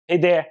Hey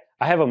there,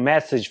 I have a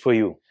message for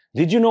you.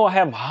 Did you know I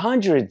have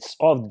hundreds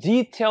of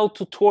detailed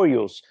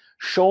tutorials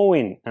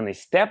showing on a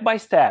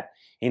step-by-step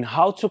in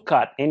how to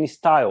cut and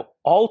style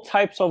all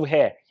types of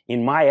hair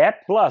in my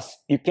app? Plus,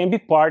 you can be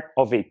part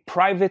of a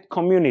private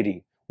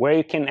community where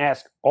you can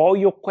ask all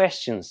your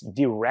questions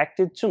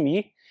directed to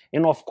me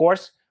and, of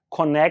course,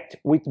 connect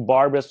with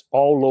barbers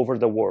all over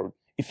the world.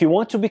 If you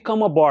want to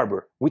become a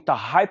barber with a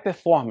high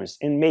performance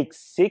and make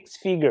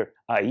six-figures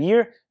a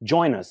year,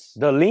 join us.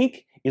 The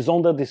link is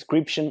on the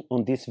description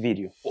on this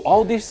video.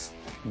 All these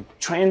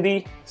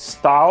trendy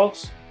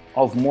styles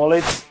of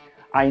mullets,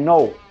 I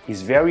know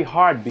is very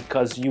hard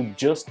because you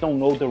just don't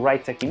know the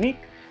right technique,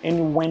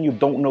 and when you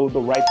don't know the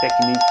right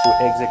technique to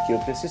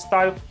execute this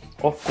style,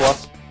 of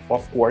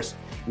course,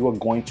 you are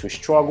going to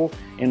struggle,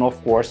 and of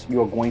course,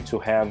 you are going to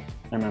have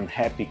an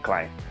unhappy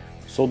client.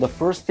 So the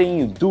first thing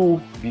you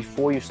do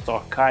before you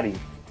start cutting,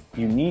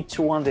 you need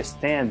to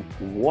understand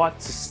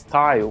what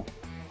style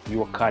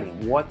you are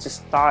cutting, what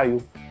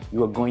style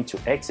you are going to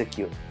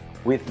execute.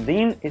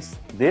 Within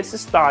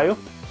this style,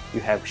 you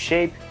have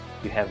shape,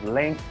 you have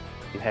length,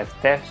 you have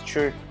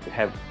texture, you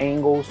have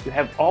angles, you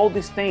have all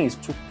these things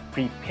to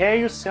prepare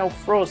yourself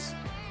first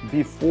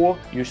before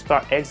you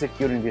start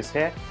executing this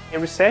hair.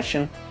 Every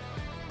session,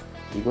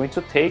 you're going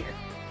to take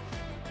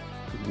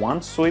one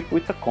sweep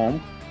with the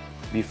comb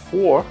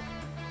before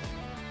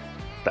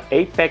the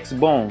apex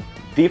bone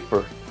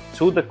differ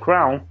to the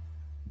crown.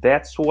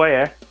 That's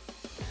where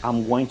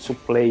I'm going to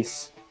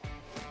place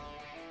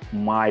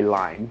my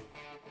line,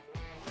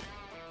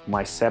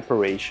 my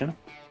separation.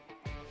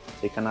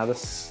 Take another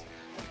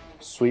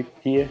sweep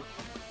here,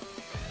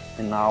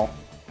 and now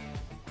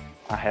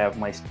I have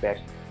my square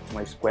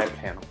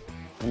panel.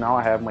 Now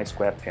I have my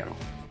square panel.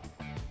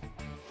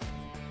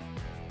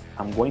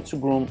 I'm going to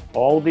groom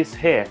all this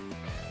hair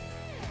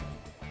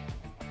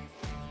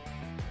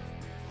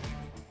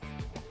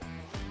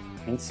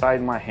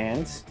inside my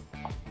hands,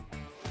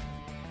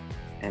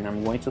 and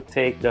I'm going to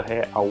take the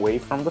hair away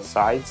from the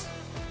sides,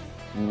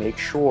 make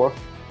sure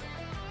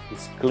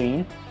it's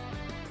clean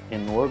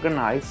and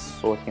organized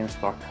so I can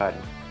start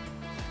cutting.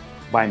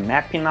 By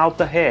mapping out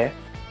the hair,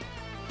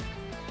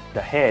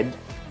 the head,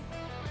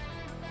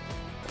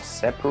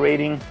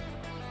 separating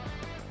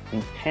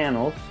in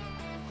panels,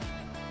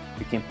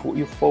 you can put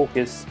your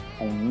focus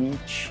on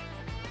each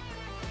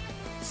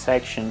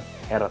section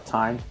at a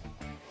time,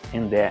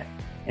 and that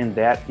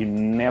you're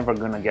never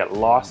gonna get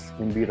lost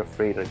and be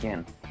afraid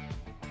again.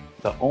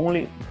 The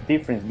only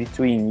difference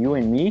between you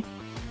and me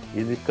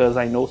is because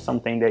I know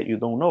something that you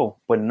don't know,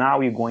 but now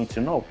you're going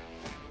to know.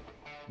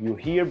 You're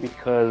here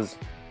because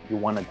you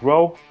want to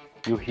grow,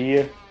 you're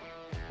here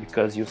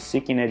because you're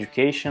seeking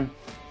education,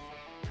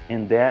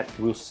 and that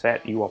will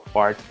set you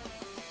apart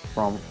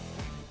from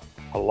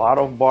a lot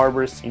of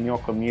barbers in your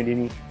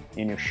community,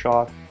 in your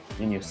shop,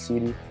 in your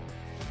city.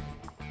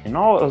 And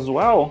all as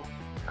well,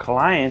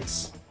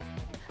 clients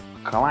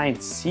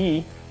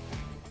see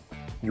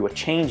you are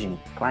changing.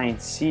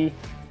 Clients see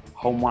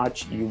how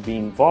much you be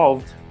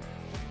involved,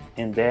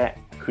 and that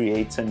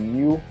creates a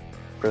new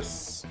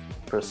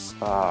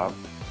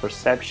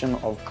perception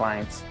of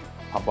clients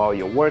about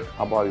your work,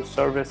 about your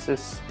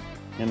services,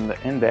 and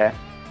that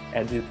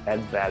adds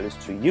values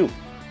to you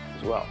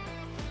as well.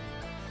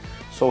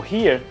 So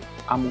here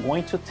I'm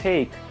going to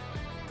take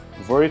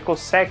vertical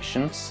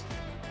sections,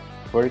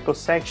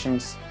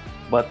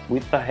 but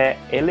with the hair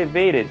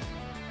elevated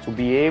to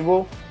be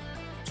able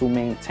to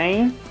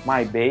maintain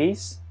my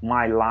base,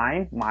 my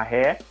line, my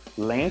hair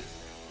length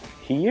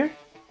here.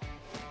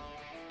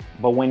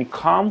 But when it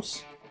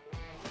comes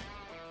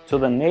to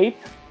the nape,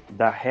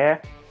 the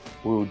hair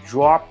will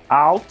drop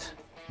out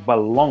but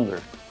longer.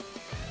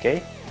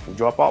 Okay, will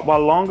drop out but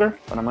longer,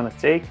 but I'm gonna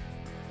take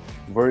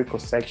vertical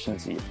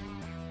sections here.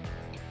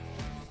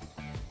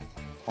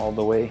 All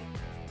the way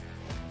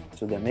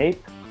to the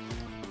nape.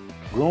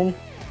 Groom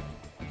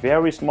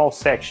very small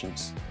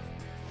sections.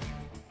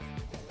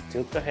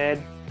 Tilt the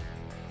head.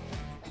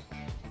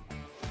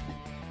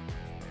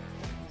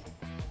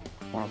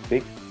 I want to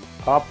pick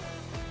up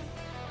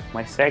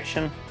my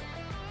section,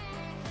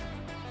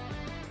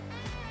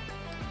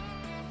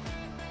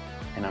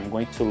 and I'm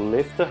going to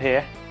lift the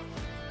hair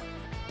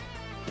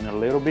in a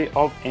little bit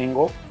of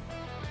angle,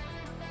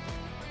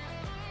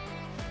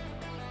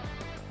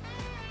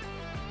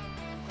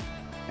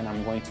 and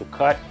I'm going to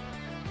cut.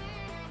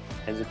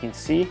 As you can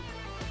see,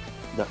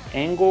 the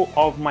angle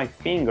of my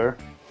finger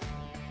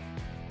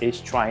is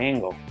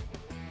triangular,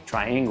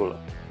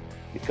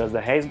 because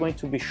the hair is going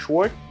to be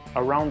short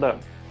around the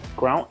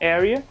crown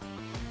area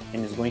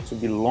and it's going to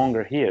be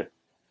longer here.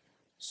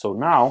 So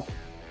now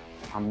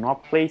I'm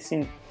not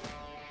placing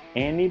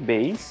any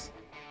base.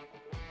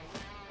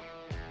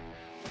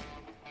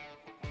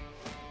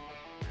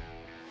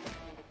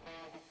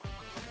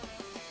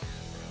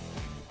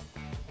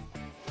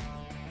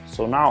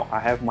 So now I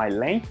have my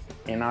length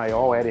and I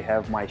already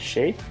have my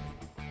shape.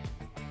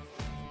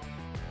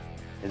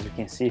 As you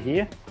can see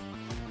here,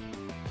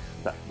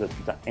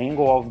 the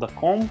angle of the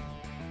comb,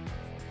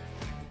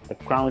 the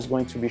crown is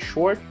going to be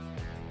short,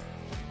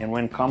 and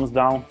when it comes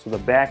down to the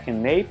back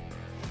and nape,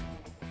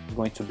 it's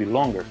going to be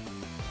longer.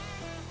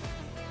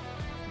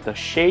 The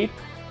shape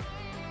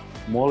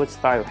mullet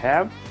style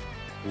have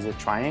is a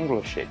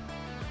triangular shape.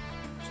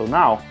 So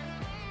now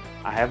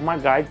I have my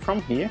guide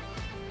from here,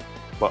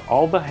 but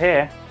all the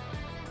hair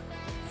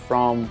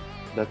from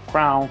the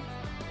crown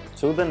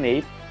to the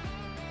nape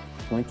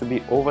is going to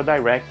be over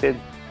directed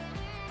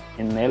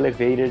and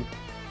elevated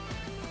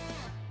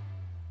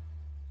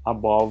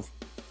above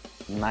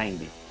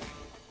 90.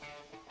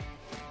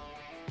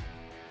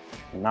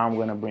 And now I'm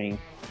going to bring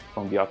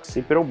from the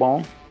occipital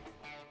bone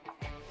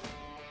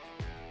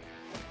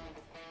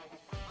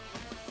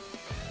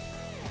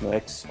the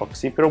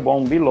occipital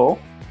bone below.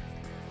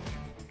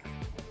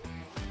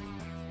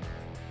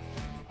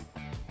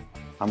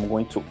 I'm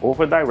going to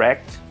over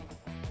direct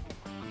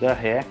the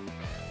hair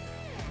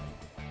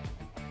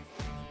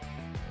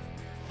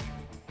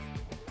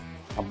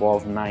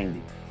above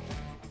 90.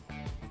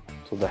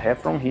 So the hair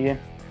from here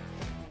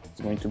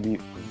is going to be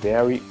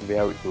very,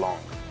 very long.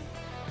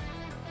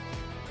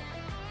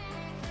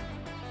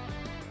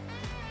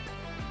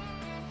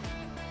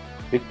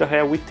 Pick the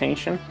hair with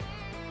tension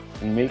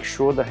and make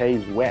sure the hair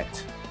is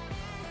wet.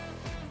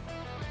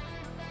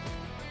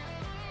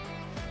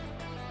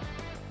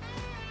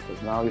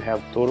 Because now you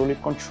have totally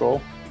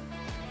control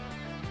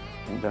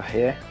and the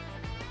hair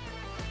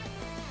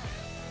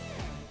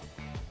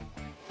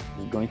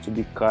is going to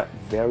be cut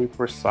very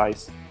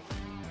precise.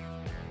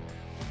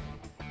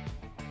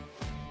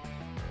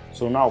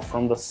 So now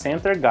from the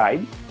center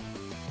guide,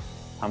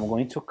 I'm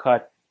going to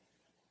cut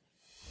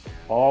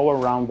all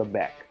around the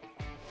back.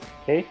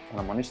 Okay, and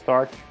I'm going to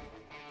start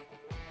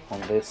on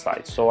this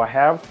side. So I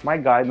have my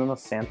guide on the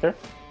center,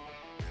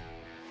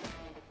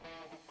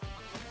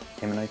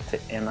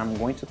 and I'm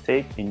going to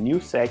take a new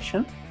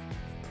section,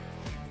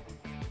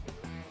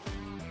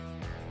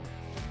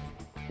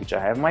 which I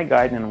have my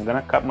guide, and I'm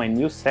going to cut my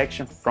new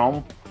section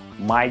from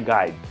my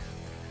guide.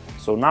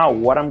 So now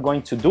what I'm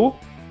going to do,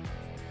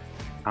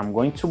 I'm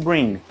going to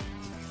bring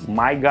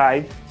my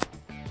guide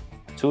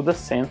to the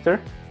center,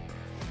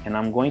 and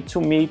I'm going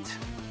to meet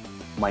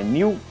my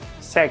new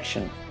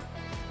section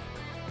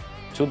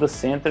to the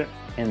center,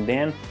 and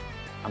then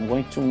I'm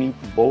going to meet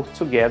both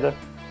together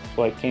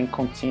so I can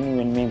continue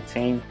and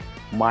maintain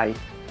my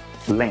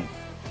length.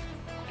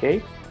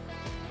 Okay,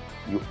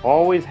 you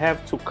always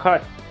have to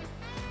cut,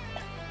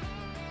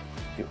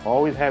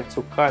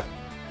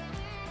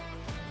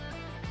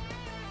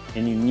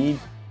 and you need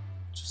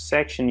to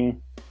section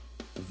in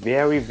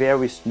very,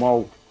 very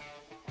small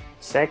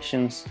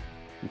sections,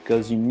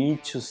 because you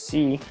need to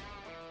see.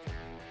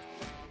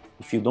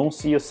 If you don't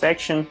see your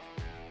section,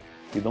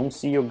 if you don't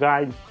see your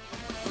guide,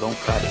 don't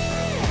cut it.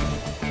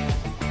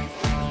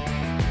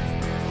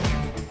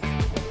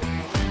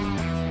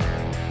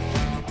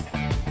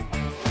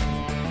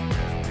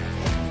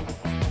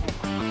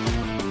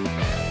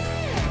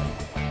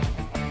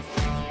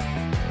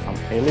 I'm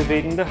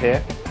elevating the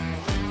hair.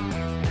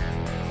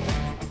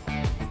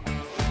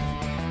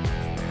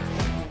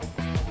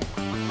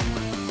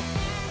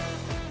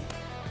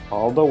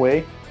 All the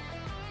way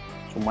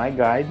to my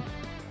guide.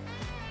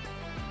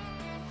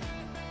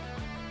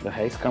 The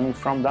hair is coming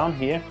from down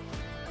here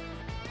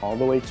all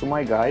the way to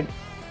my guide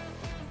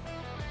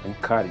and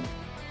cutting.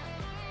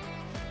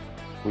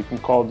 We can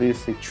call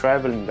this a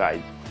traveling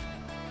guide,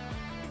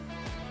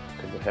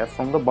 because the hair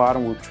from the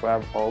bottom will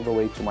travel all the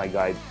way to my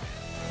guide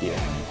here.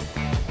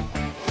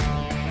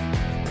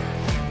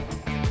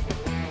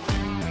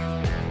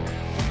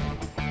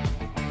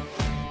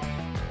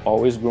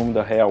 Always groom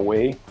the hair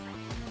away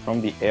from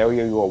the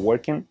area you are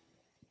working,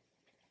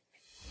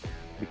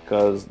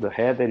 because the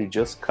hair that you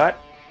just cut,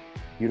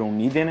 you don't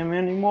need them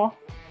anymore.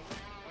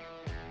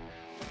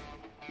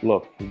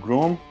 Look,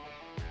 groom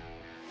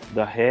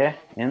the hair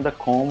and the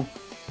comb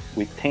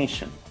with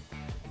tension.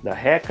 The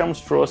hair comes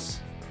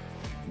first,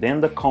 then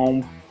the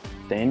comb,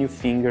 then your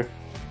finger,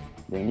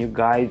 then you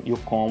guide your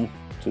comb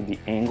to the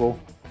angle,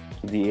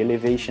 to the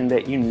elevation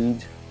that you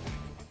need.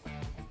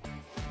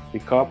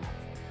 Pick up,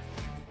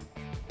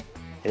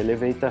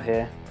 elevate the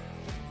hair,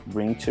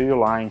 bring to your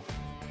line,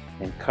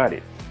 and cut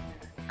it.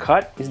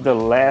 Cut is the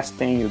last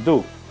thing you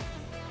do.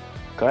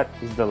 Cut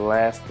is the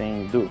last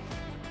thing you do.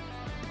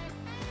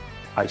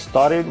 I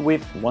started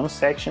with one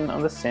section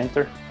on the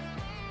center.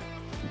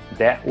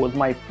 That was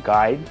my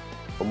guide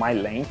for my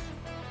length.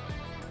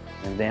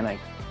 And then I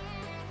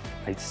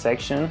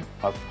sectioned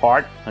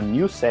apart a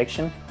new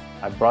section.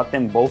 I brought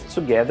them both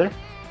together.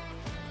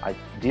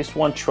 This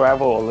one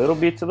traveled a little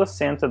bit to the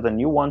center, the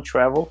new one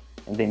traveled,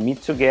 and they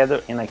meet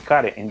together, and I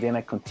cut it. And then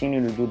I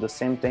continue to do the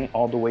same thing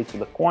all the way to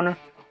the corner,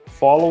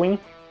 following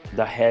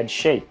the head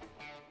shape.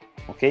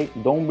 Okay,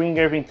 don't bring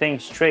everything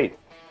straight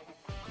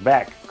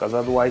back, because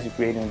otherwise you're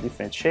creating a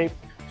different shape.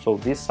 So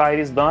this side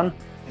is done.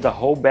 The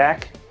whole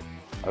back,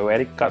 I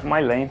already cut my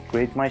length,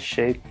 create my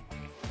shape,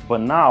 but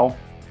now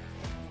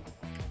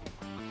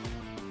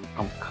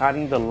I'm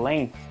cutting the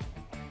length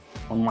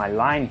on my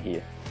line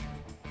here.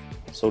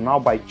 So now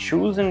by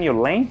choosing your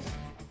length,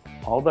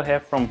 all the hair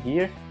from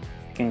here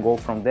can go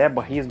from there,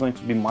 but he's going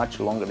to be much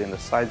longer than the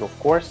sides, of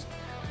course.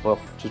 But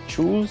to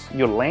choose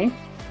your length,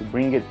 you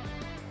bring it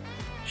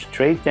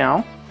straight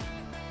down,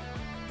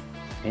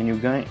 and you're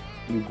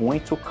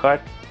going to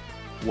cut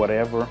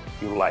whatever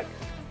you like,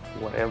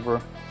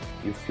 whatever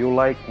you feel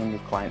like and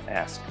your client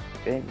asks.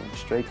 Okay, going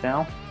straight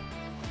down.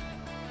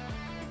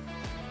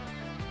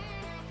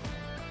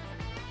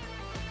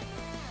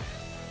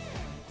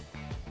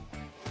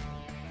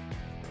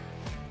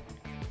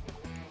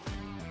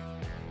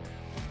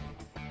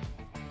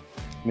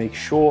 Make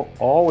sure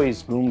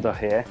always groom the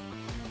hair.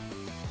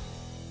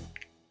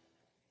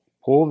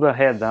 Pull the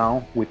hair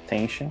down with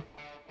tension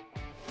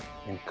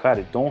and cut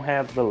it. Don't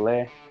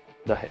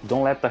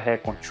let the hair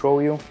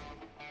control you.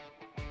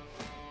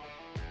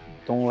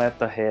 Don't let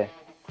the hair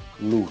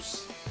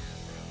loose.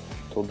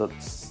 So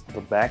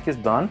the back is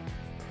done.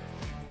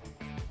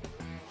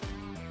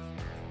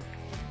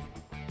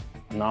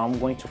 Now I'm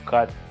going to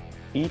cut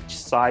each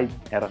side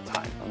at a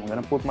time. I'm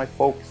going to put my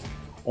focus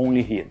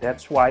only here.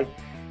 That's why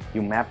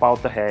you map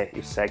out the hair,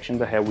 you section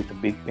the hair with the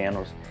big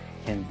panels,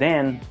 and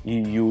then you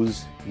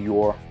use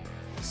your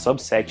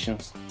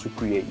subsections to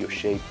create your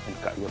shape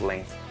and cut your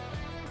length.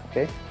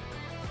 Okay,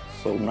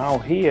 so now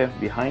here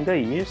behind the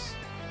ears,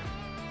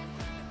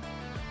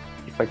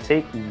 if I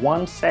take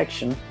one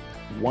section,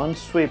 one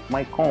sweep,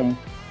 my comb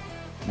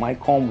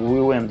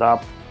will end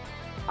up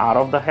out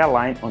of the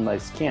hairline on the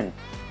skin.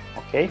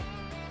 Okay,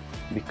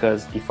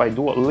 because if I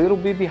do a little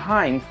bit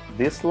behind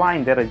this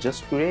line that I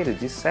just created,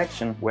 this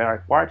section where I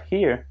part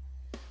here,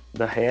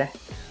 the hair,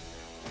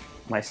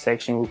 my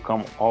section will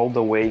come all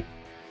the way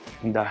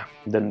in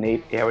the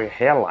nape area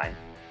hairline.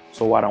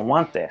 So I don't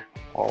want that.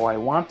 All I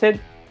wanted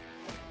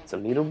is a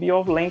little bit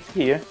of length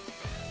here,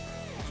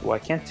 so I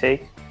can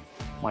take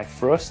my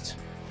first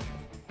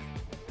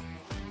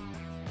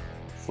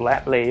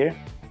flat layer,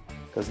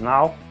 because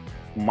now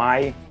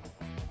my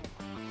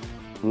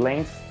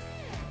length,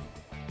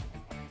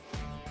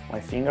 my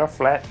finger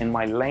flat and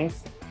my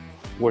length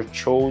I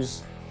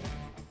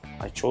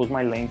chose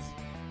my length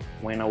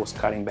when I was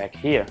cutting back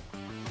here,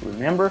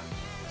 remember?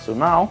 So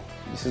now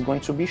this is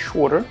going to be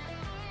shorter.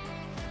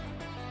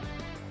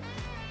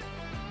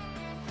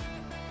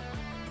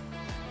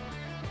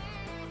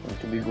 Going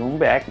to be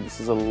groomed back. This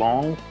is a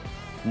long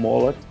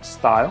mullet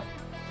style.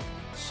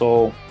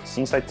 So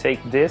since I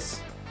take this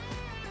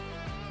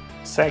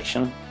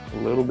section a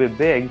little bit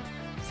big,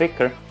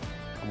 thicker,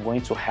 I'm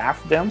going to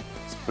half them,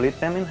 split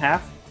them in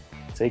half,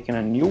 taking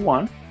a new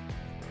one,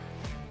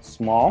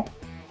 small.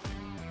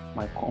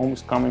 My comb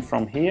is coming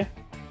from here,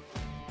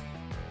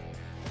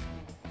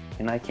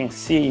 and I can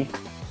see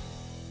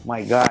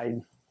my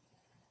guide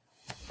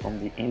from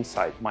the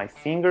inside. My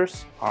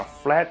fingers are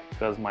flat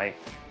because my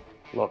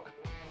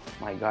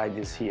guide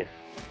is here.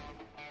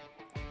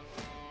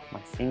 My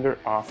fingers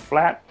are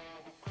flat,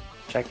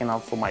 checking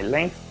out for my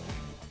length.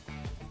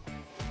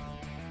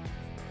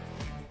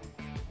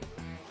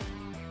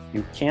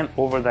 You can't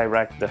over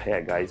direct the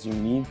hair, guys. You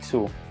need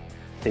to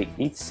take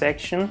each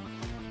section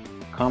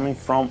coming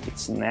from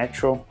its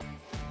natural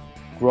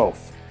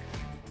growth.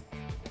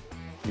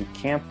 You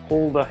can't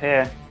pull the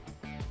hair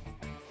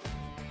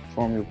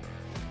from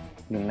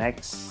your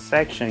next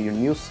section, your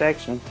new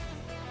section,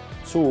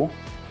 to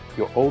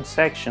your old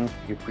section,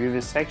 your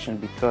previous section,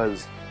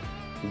 because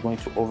you're going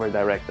to over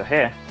direct the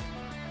hair.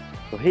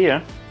 So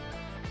here,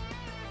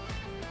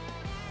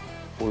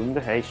 pulling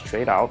the hair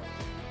straight out,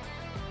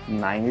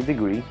 90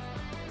 degree.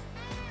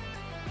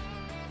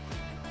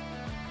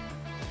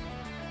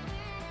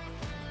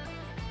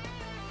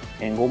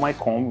 Angle my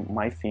comb,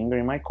 my finger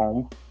in my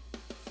comb,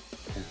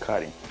 and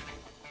cutting.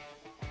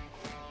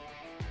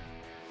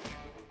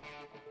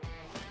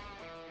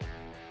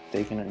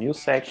 Taking a new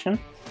section,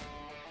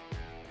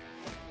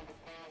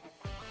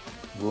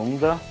 groom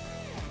the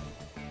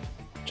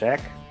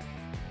check,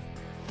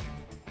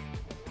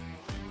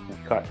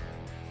 and cut.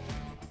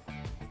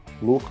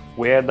 Look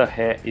where the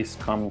hair is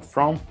coming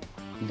from.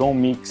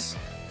 Don't mix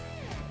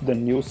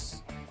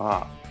the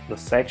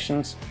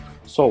sections.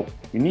 So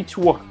you need to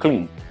work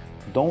clean.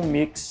 Don't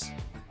mix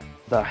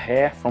the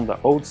hair from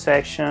the old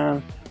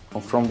section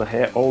or from the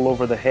hair all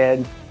over the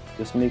head.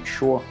 Just make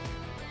sure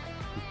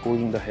you're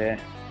pulling the hair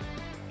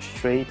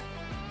straight,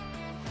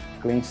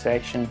 clean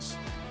sections,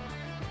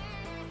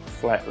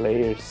 flat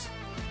layers.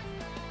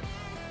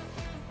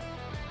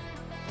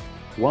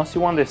 Once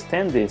you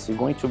understand this, you're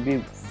going to be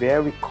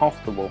very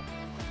comfortable.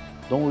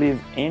 Don't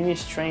leave any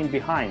strain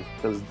behind,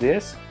 because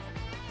this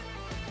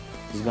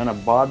is gonna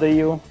bother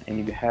you and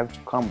you have to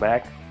come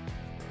back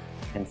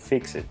and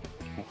fix it.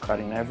 I'm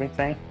cutting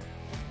everything.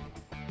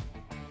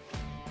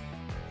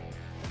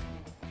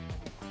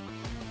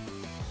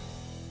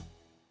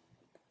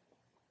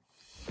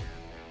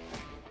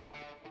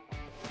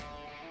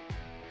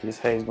 This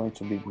hair is going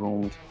to be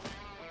groomed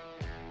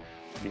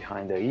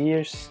behind the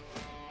ears,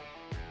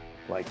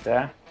 like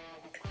that.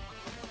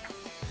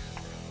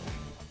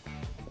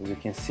 As you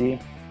can see,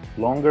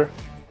 longer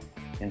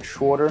and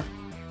shorter.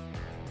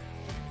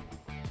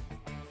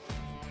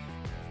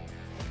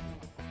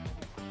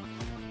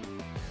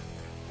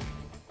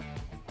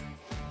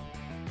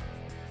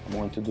 I'm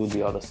going to do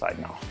the other side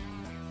now.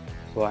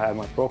 So I have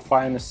my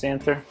profile in the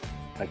center.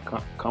 I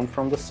come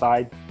from the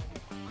side,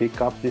 pick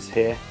up this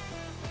hair.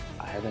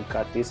 I haven't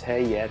cut this hair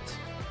yet.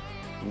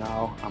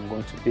 Now I'm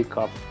going to pick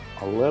up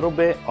a little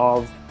bit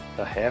of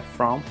the hair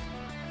from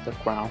the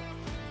crown,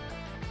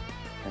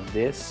 and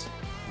this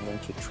I'm going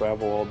to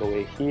travel all the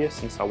way here.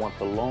 Since I want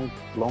the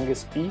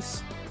longest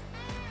piece,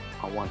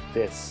 I want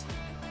this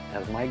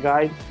as my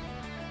guide.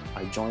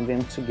 I join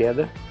them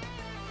together.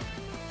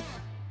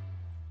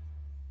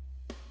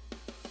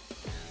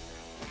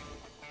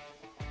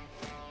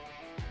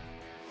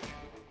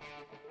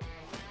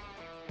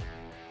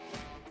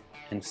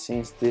 And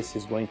since this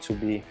is going to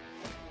be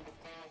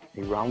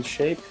a round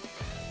shape,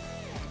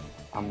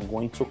 I'm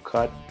going to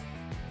cut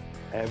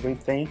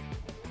everything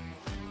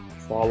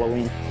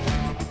following the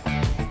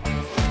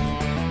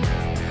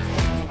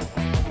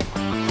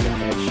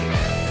head shape.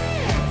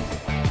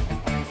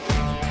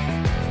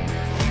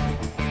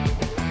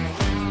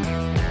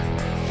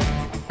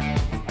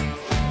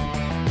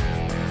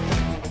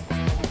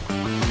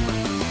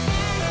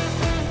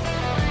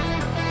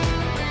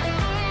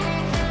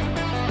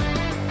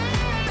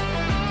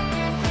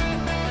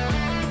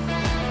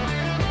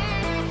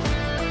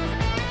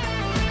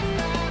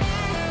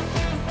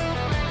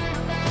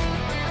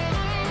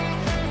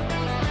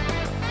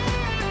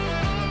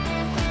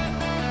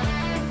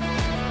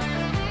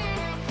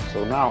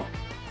 So now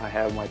I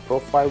have my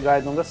profile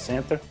guide on the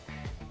center,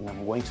 and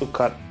I'm going to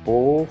cut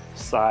both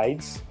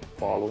sides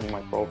following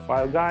my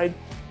profile guide.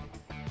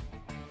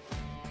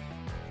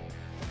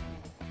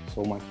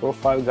 So my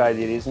profile guide,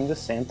 it is in the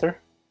center.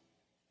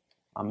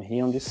 I'm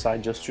here on this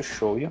side just to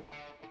show you.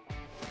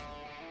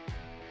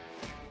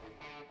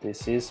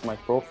 This is my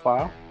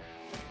profile,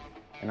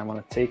 and I'm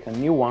going to take a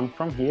new one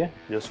from here.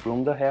 Just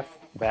groom the hair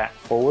back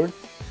forward,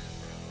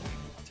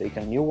 take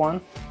a new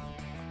one.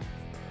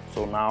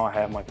 So now I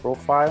have my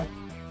profile,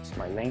 it's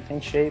my length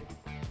and shape,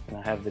 and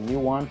I have the new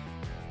one,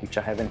 which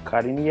I haven't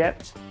cut in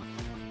yet.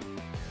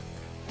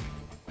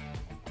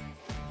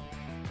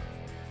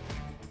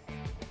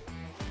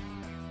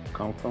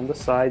 Come from the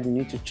side, you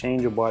need to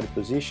change your body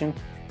position,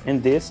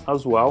 and this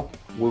as well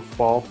will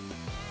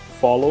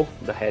follow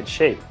the head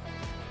shape,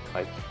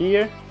 like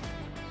here,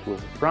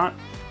 towards the front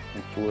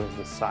and towards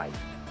the side,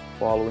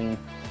 following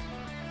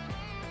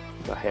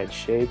the head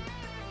shape.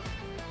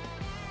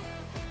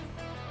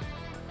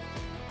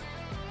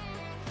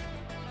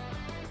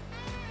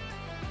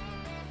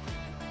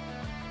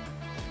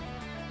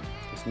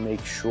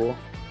 Make sure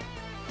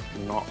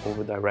you're not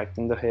over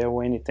directing the hair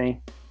or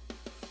anything.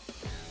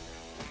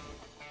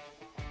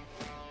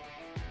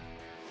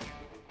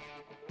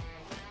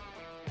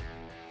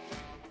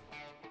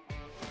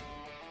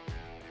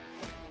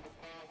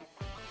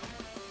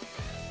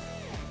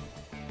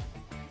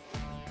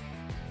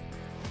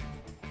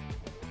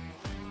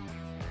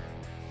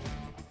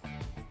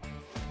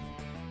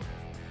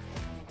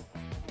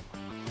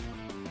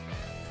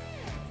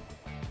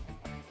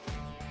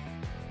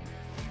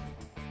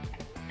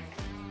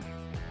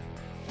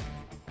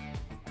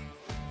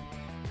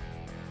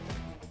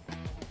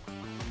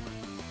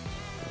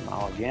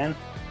 Now again,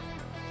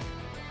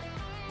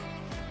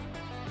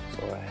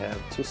 so I have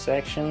two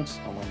sections.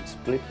 I'm going to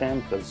split them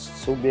because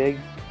it's so big.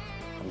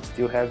 I'm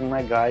still having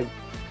my guide.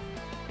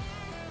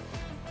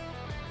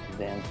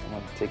 Then I'm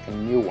going to take a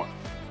new one.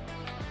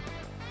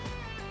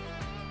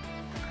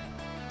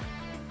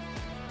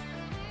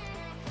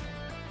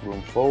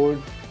 Groom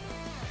forward,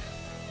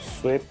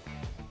 sweep,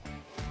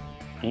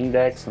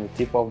 index on the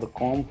tip of the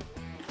comb.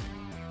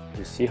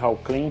 You see how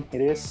clean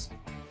it is?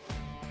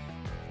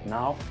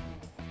 Now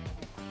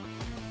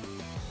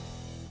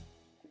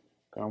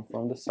come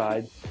from the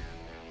side,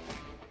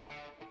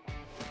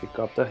 pick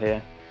up the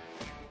hair.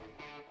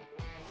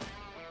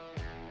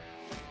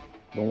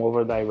 Don't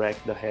over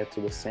direct the hair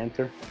to the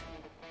center.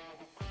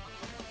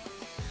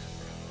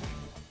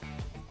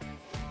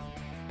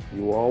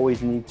 You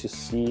always need to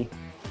see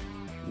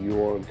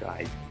your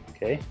guide,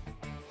 okay,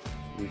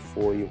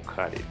 before you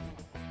cut it.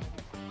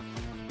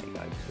 The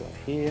guide's right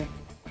here.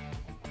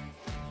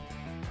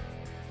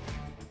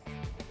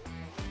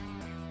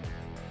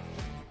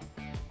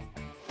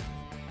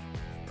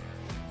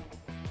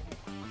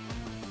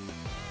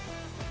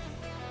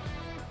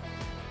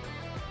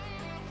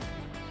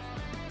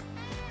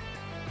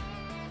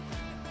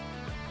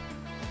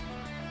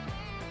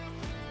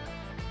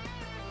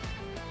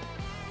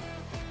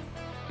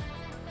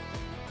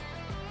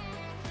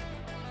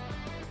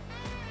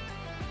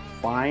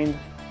 Find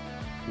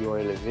your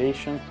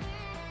elevation.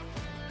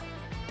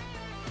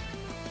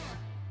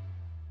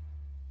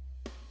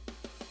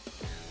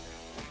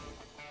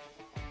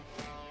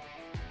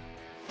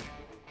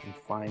 And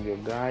find your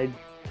guide.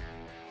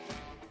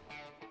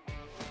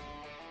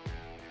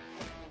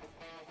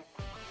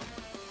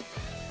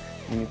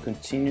 And you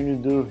continue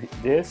to do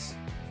this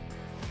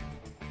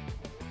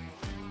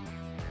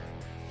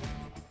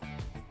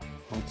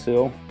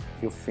until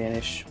you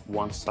finish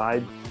one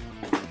side.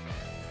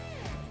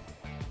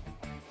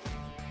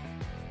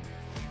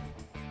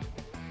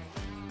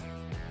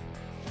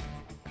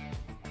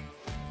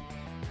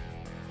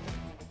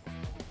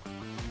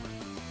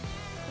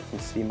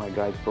 see my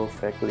guide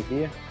perfectly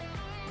here.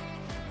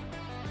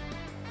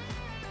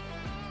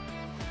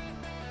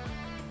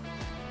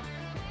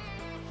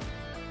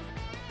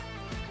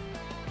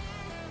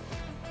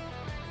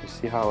 You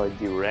see how I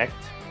direct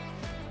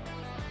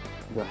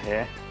the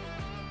hair,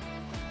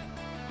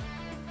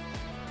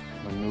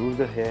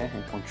 maneuver the hair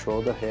and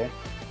control the hair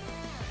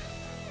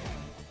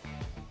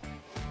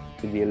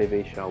to the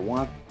elevation I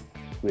want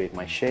to create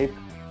my shape.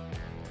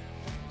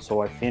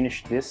 So I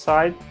finished this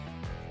side.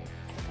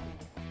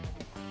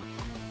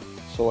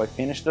 So I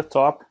finished the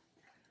top.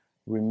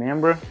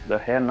 Remember, the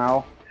hair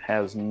now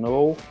has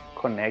no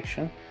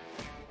connection,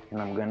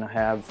 and I'm gonna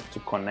have to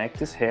connect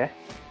this hair,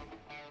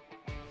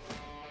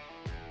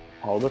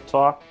 all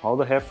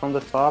the hair from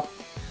the top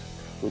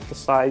with the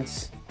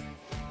sides,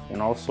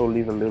 and also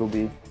leave a little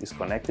bit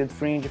disconnected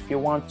fringe if you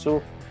want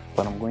to,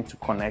 but I'm going to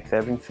connect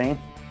everything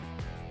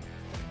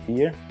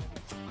here.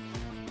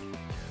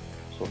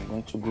 So I'm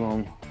going to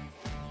groom.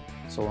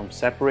 So I'm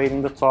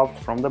separating the top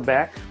from the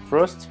back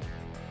first,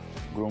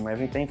 groom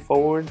everything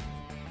forward.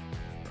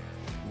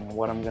 And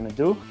what I'm gonna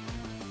do,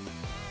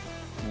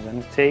 I'm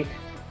gonna take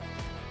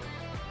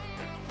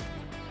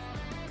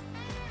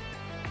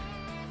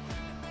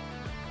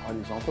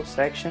horizontal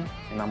section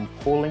and I'm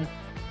pulling.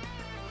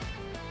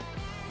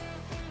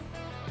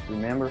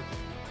 Remember,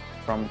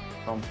 from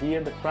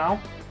here, the crown,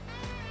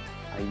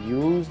 I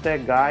use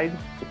that guide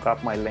to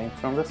cut my length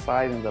from the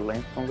side, and the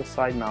length from the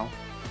side now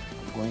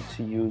I'm going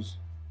to use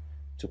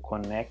to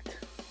connect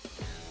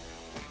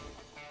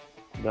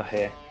the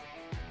hair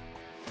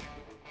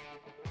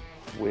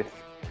with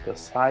the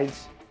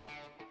sides.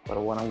 But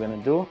what I'm going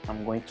to do,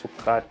 I'm going to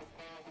cut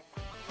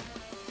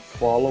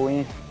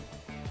following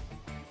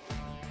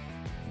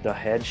the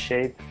head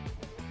shape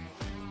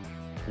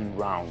in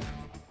round.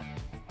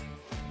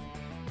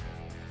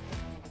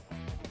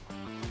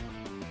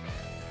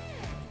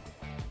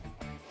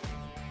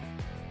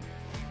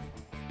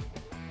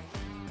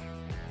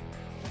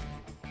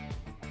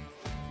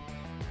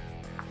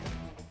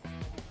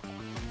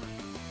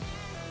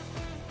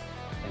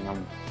 And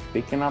I'm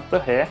picking up the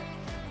hair,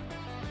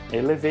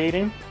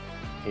 elevated,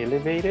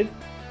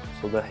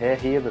 so the hair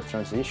here, the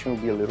transition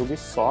will be a little bit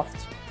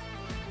soft.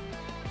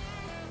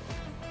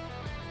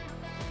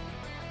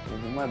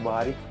 Moving my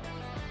body,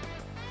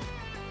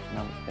 and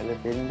I'm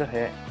elevating the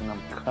hair, and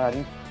I'm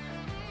cutting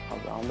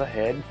around the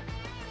head.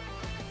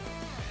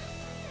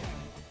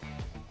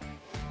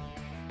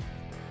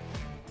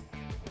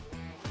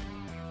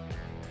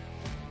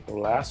 The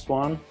last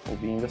one will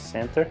be in the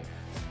center.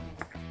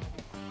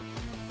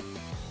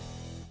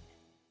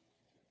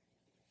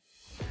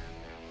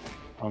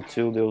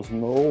 Until there's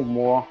no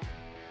more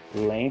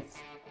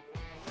length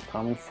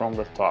coming from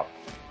the top,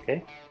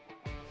 okay?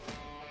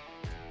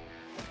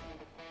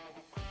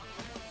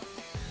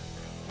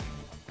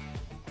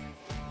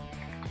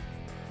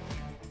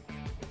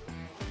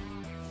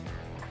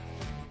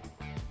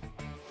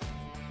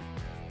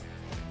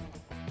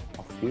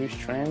 A few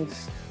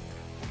strands,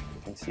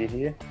 you can see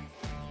here,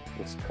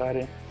 just cut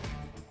it,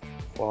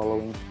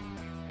 following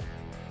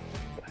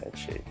the head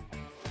shape.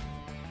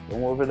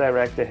 Don't over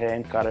direct the hair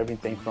and cut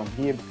everything from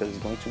here because it's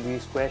going to be a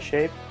square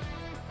shape.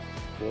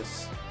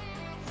 Just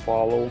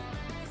follow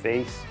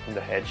face in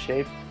the head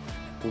shape.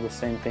 Do the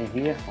same thing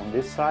here on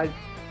this side.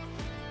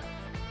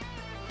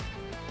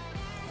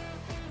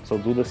 So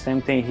do the same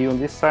thing here on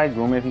this side,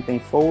 groom everything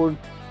forward.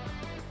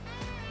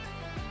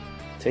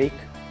 Take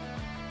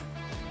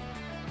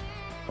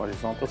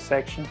horizontal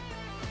section.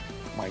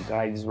 My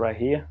guide is right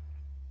here.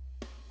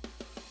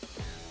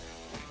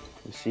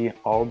 You see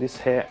all this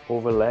hair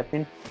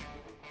overlapping.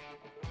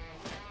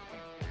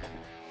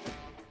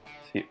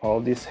 See all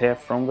this hair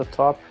from the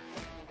top.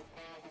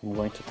 I'm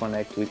going to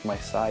connect with my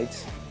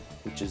sides,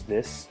 which is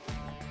this.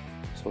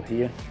 So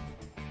here,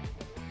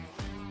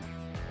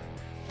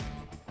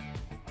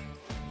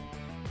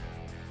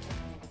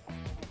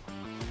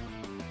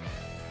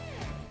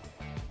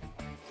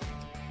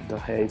 the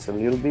hair is a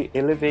little bit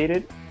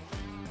elevated.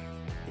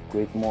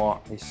 Create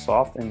more a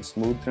soft and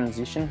smooth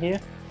transition here.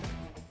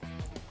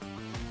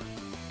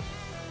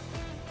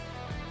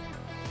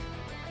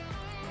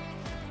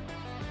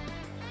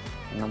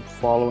 And I'm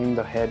following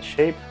the head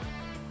shape.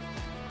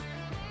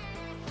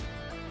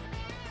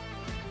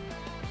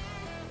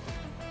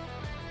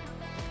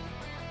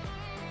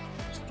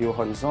 Still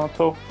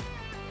horizontal.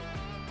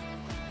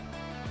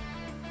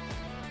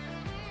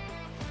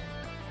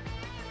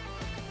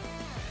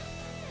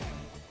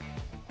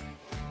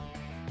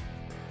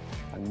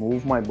 I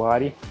move my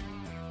body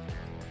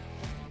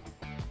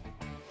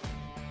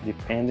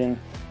depending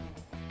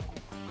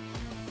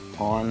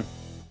on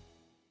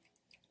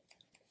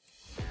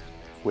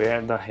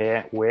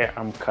where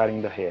I'm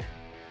cutting the hair,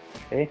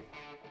 okay?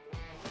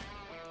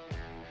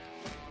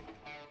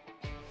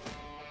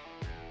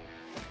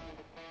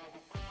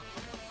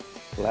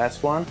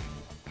 Last one,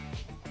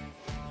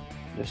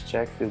 just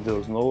check if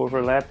there's no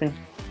overlapping,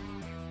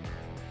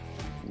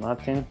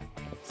 nothing.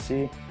 Let's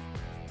see,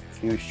 a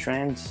few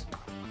strands,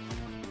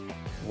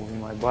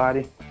 moving my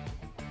body,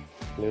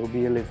 a little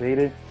bit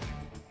elevated,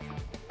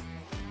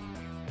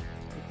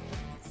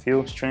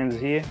 few strands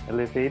here,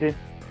 elevated.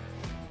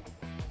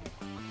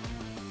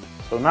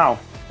 So now,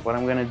 what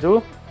I'm gonna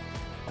do,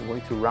 I'm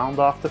going to round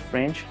off the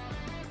fringe.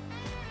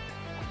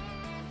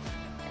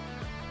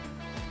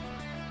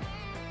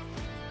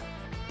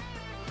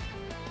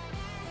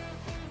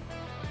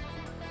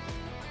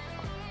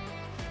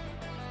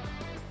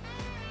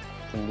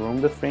 And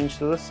groom the fringe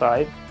to the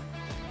side.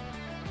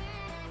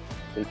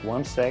 Take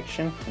one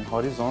section in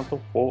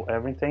horizontal, pull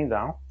everything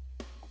down.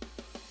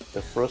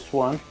 The first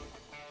one,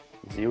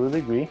 0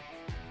 degree,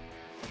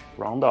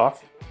 round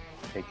off,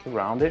 take it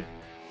rounded.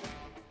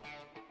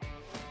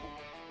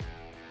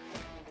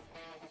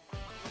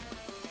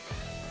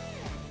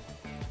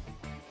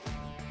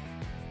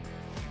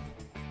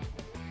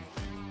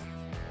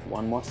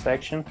 One more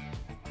section.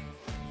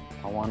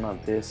 I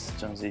want this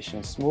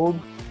transition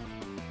smooth.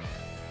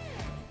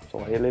 So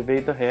I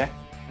elevate the hair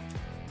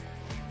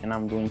and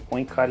I'm doing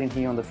point cutting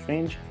here on the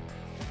fringe.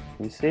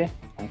 You see,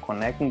 I'm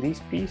connecting this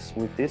piece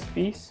with this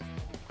piece.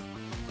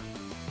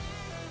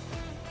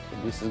 So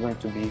this is going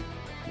to be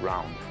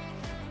round.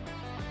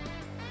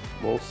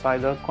 Both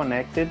sides are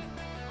connected.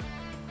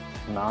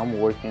 Now I'm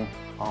working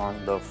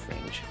on the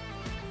fringe.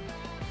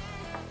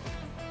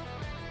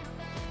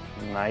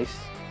 Nice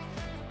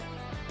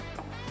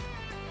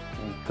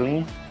and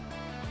clean.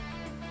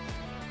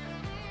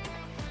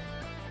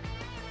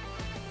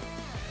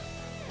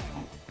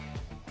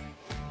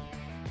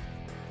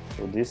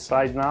 So this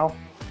side now,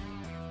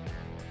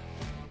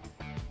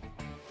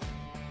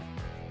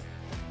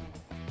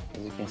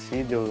 as you can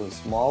see, there's a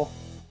small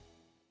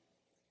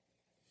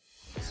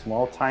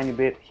tiny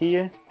bit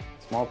here,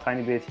 small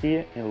tiny bit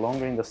here, and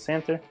longer in the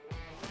center.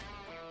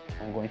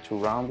 I'm going to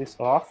round this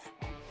off,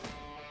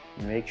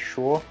 make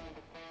sure.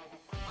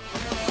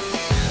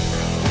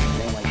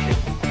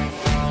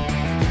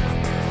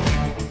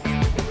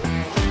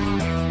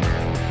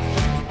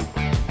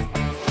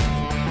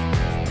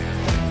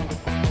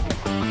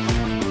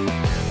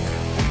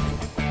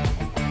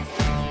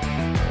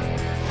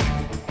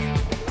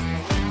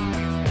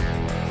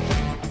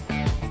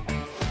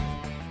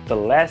 The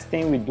last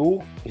thing we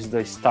do is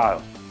the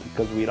style,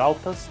 because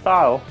without the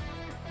style,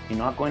 you're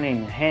not going to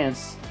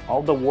enhance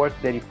all the work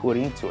that you put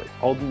into it,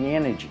 all the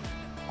energy,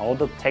 all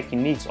the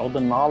techniques, all the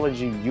knowledge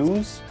you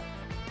use.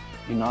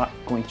 You're not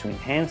going to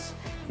enhance,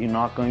 you're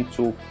not going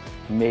to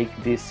make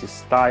this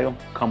style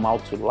come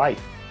out to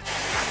life.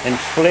 And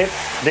flip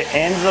the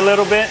ends a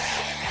little bit,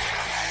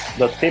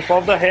 the tip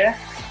of the hair,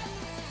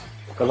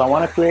 because I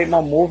want to create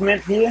more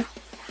movement here.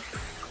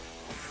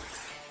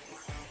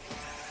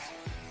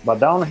 But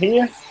down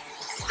here,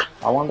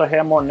 I want the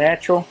hair more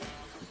natural,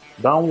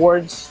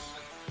 downwards,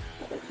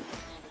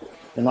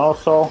 and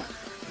also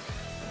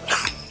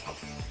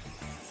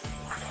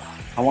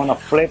I want to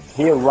flip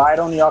here right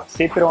on the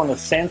occipital on the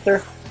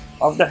center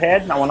of the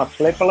head. I want to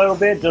flip a little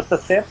bit, just the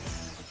tip.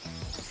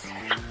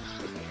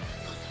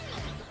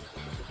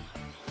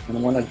 And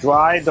I'm going to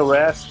dry the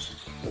rest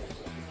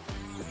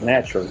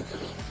naturally.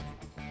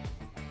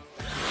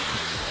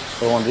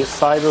 So on this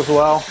side as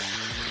well,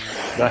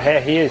 the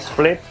hair here is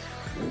flipped.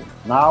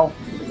 Now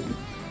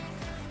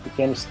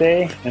can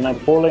stay, and I'm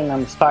pulling,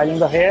 I'm styling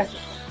the hair.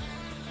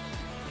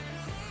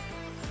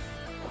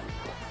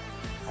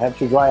 I have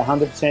to dry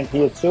 100%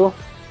 here too.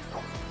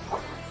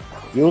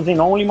 Using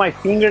only my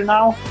finger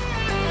now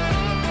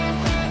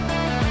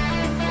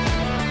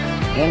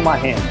and my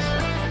hands.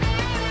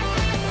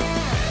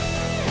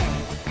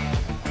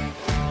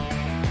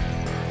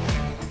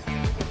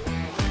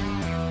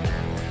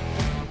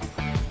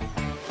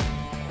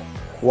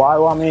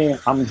 While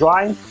I'm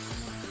drying,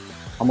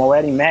 I'm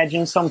already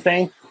imagining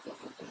something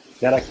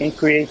that I can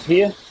create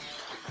here,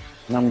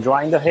 and I'm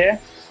drying the hair,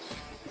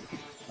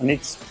 and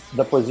it's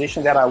the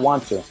position that I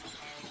want to.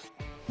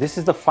 This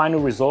is the final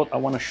result I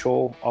want to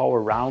show all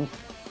around.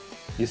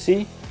 You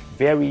see,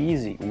 very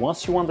easy.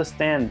 Once you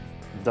understand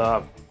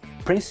the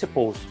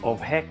principles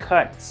of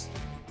haircuts,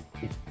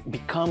 it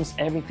becomes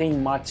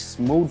everything much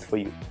smooth for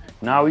you.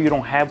 Now you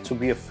don't have to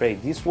be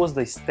afraid. This was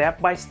the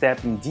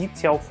step-by-step in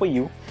detail for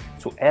you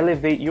to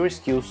elevate your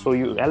skills, so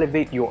you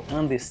elevate your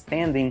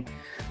understanding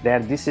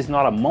that this is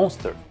not a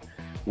monster.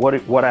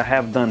 What I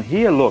have done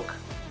here, look,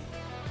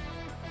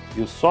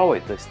 you saw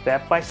it, the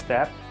step by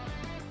step,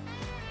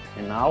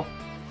 and now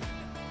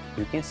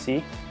you can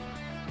see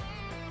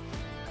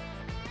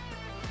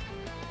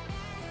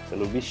it's a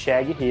little bit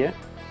shaggy here,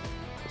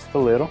 just a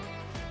little,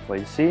 but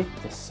you see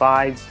the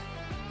sides,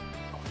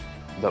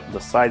 the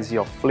sides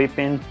here are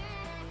flipping,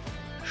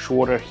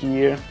 shorter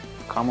here,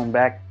 coming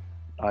back,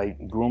 I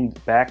groomed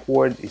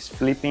backward, is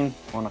flipping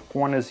on the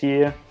corners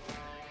here,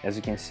 as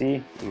you can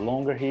see,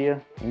 longer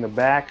here in the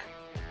back.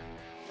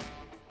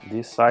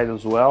 This side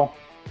as well.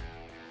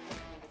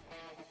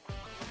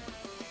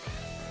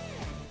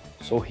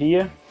 So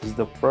here is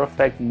the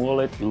perfect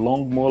mullet,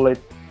 long mullet,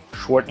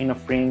 short in the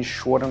fringe,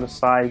 short on the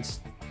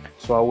sides.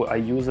 So I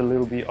use a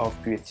little bit of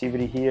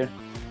creativity here,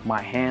 my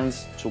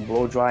hands to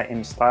blow dry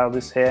and style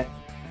this hair.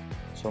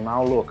 So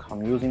now look,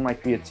 I'm using my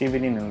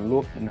creativity and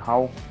look and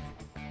how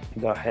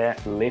the hair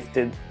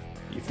lifted,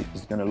 if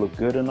it's gonna look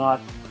good or not.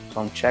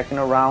 So I'm checking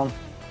around,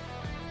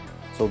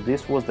 So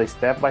this was the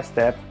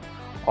step-by-step.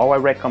 All I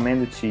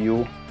recommended to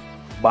you,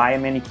 buy a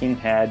mannequin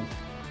head.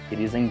 It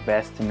is an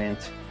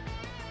investment.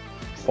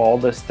 Follow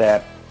the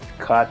step,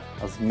 cut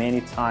as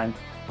many times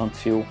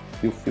until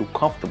you feel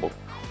comfortable.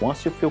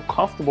 Once you feel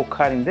comfortable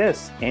cutting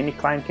this, any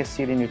client can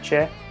sit in your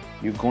chair.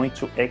 You're going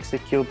to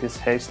execute this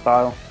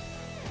hairstyle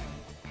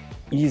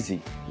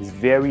easy. It's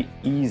very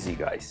easy,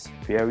 guys,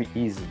 very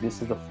easy.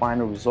 This is the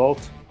final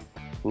result.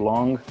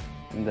 Long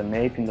in the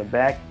nape in the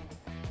back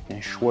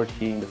and short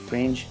here in the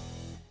fringe.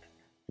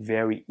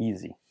 Very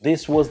easy.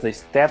 This was the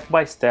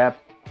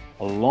step-by-step,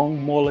 a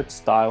long mullet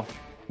style.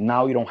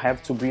 Now you don't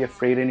have to be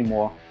afraid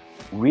anymore.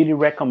 Really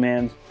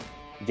recommend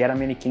get a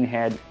mannequin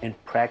head and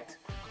practice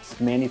as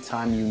many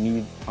times you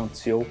need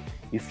until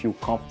you feel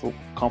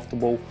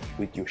comfortable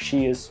with your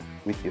shears,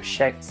 with your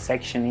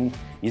sectioning.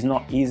 It's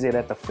not easy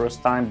at the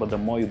first time, but the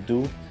more you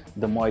do,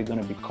 the more you're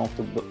gonna be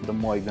comfortable, the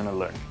more you're gonna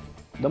learn.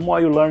 The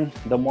more you learn,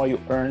 the more you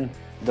earn,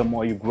 the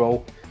more you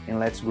grow, and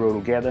let's grow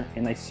together.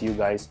 And I see you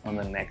guys on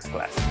the next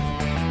class.